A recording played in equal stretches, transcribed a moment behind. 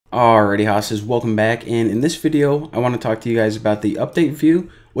Alrighty, hosses, welcome back. And in this video, I want to talk to you guys about the update view,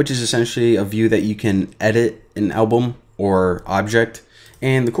 which is essentially a view that you can edit an album or object.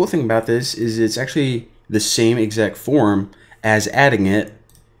 And the cool thing about this is it's actually the same exact form as adding it.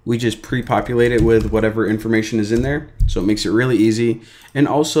 We just pre-populate it with whatever information is in there. So it makes it really easy. And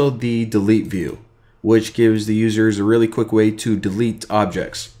also the delete view, which gives the users a really quick way to delete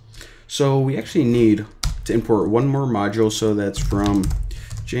objects. So we actually need to import one more module. So that's from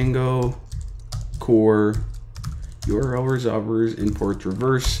Django core URL resolvers import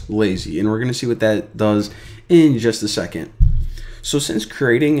reverse lazy, and we're going to see what that does in just a second. So since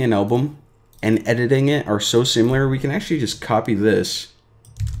creating an album and editing it are so similar, we can actually just copy this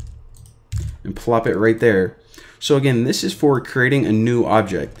and plop it right there. So again, this is for creating a new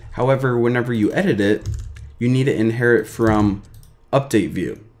object. However, whenever you edit it, you need to inherit from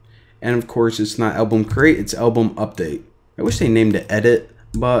UpdateView, and of course it's not album create, it's album update. I wish they named it edit,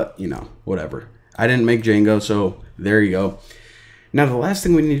 but you know, whatever. I didn't make Django, so there you go. Now the last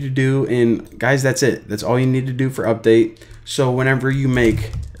thing we need to do, and guys, that's it. That's all you need to do for update. So whenever you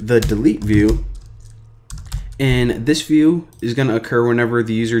make the delete view, and this view is going to occur whenever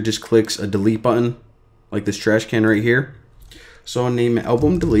the user just clicks a delete button, like this trash can right here. So I'll name it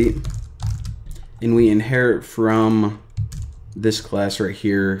album delete, and we inherit from this class right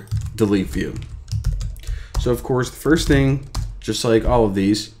here, DeleteView. So of course, the first thing, just like all of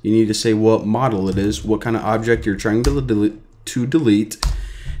these, you need to say what model it is, what kind of object you're trying to delete.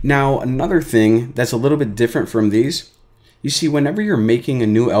 Now, another thing that's a little bit different from these, you see, whenever you're making a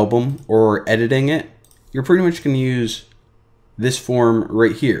new album or editing it, you're pretty much going to use this form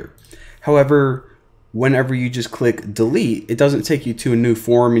right here. However, whenever you just click delete, it doesn't take you to a new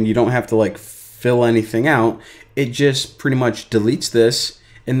form and you don't have to like fill anything out. It just pretty much deletes this,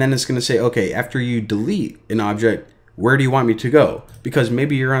 and then it's going to say, okay, after you delete an object, where do you want me to go? Because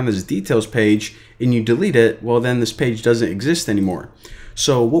maybe you're on this details page and you delete it, well then this page doesn't exist anymore.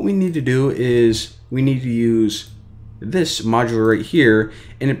 So what we need to do is we need to use this module right here,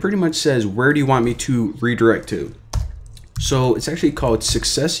 and it pretty much says, where do you want me to redirect to? So it's actually called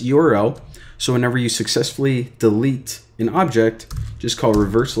success URL. So whenever you successfully delete an object, just call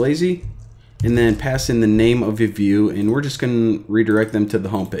reverse lazy and then pass in the name of your view, and we're just going to redirect them to the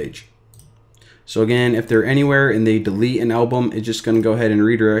home page. So again, if they're anywhere and they delete an album, it's just going to go ahead and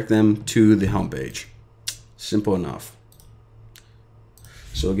redirect them to the home page. Simple enough.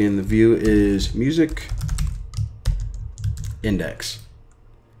 So again, the view is music index.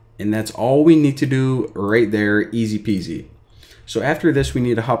 And that's all we need to do right there, easy peasy. So after this, we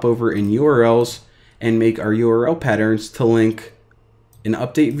need to hop over in URLs and make our URL patterns to link an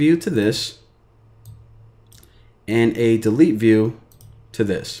update view to this and a delete view to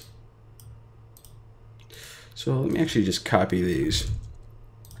this. So let me actually just copy these,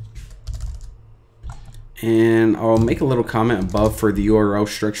 and I'll make a little comment above for the URL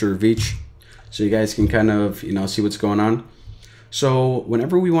structure of each, so you guys can kind of, you know, see what's going on. So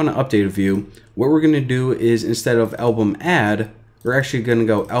whenever we want to update a view, what we're going to do is, instead of album add, we're actually going to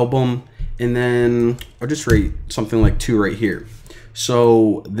go album, and then I'll just rate something like 2 right here.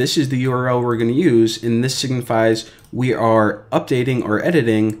 So this is the URL we're going to use, and this signifies we are updating or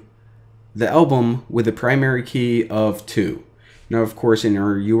editing the album with a primary key of 2. Now, of course, in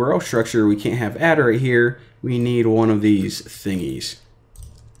our URL structure, we can't have add right here. We need one of these thingies.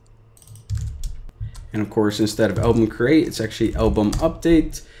 And of course, instead of album create, it's actually album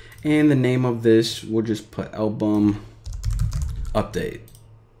update. And the name of this, we'll just put album update.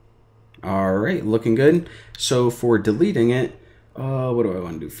 All right, looking good. So for deleting it, what do I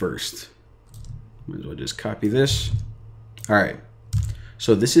want to do first? Might as well just copy this. All right.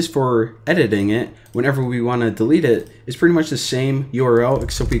 So this is for editing it. Whenever we want to delete it, it's pretty much the same URL,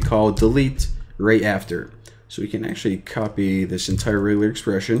 except we call delete right after. So we can actually copy this entire regular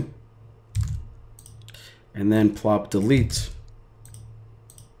expression and then plop delete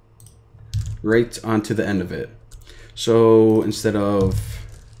right onto the end of it. So instead of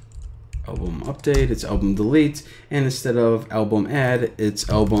album update, it's album delete, and instead of album add, it's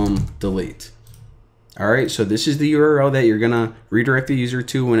album delete. All right, so this is the URL that you're gonna redirect the user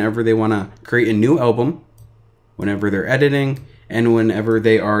to whenever they wanna create a new album, whenever they're editing, and whenever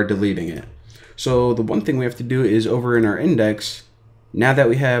they are deleting it. So the one thing we have to do is, over in our index, now that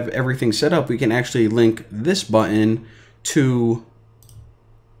we have everything set up, we can actually link this button to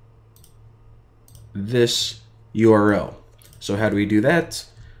this URL. So how do we do that?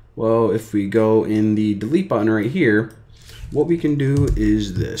 Well, if we go in the delete button right here, what we can do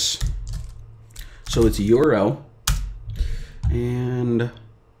is this. So it's a URL, and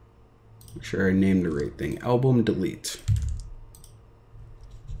make sure I named the right thing, album delete.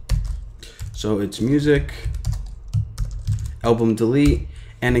 So it's music, album delete.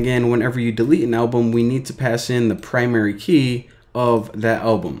 And again, whenever you delete an album, we need to pass in the primary key of that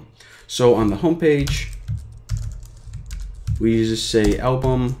album. So on the home page, we just say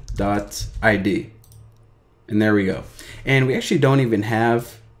album.id. And there we go. And we actually don't even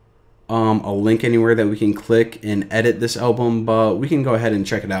have a link anywhere that we can click and edit this album, but we can go ahead and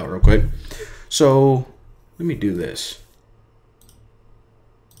check it out real quick. So let me do this.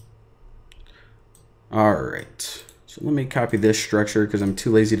 All right. So let me copy this structure because I'm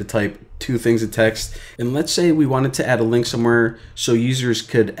too lazy to type two things of text. And let's say we wanted to add a link somewhere so users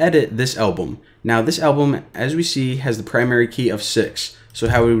could edit this album. Now this album, as we see, has the primary key of 6. So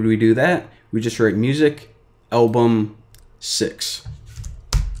how would we do that? We just write music, album, 6.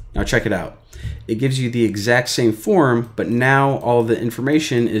 Now check it out. It gives you the exact same form, but now all the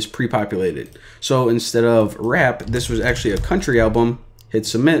information is pre-populated. So instead of rap, this was actually a country album. Hit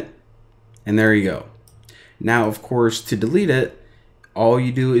submit, and there you go. Now, of course, to delete it, all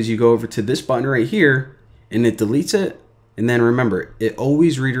you do is you go over to this button right here, and it deletes it. And then remember, it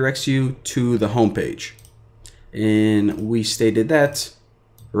always redirects you to the home page. And we stated that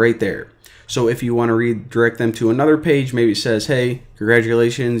right there. So if you want to redirect them to another page, maybe it says, hey,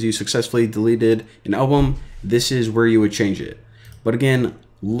 congratulations, you successfully deleted an album. This is where you would change it. But again,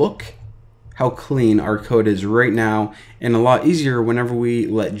 look how clean our code is right now, and a lot easier whenever we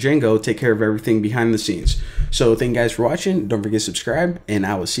let Django take care of everything behind the scenes. So thank you guys for watching. Don't forget to subscribe, and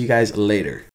I will see you guys later.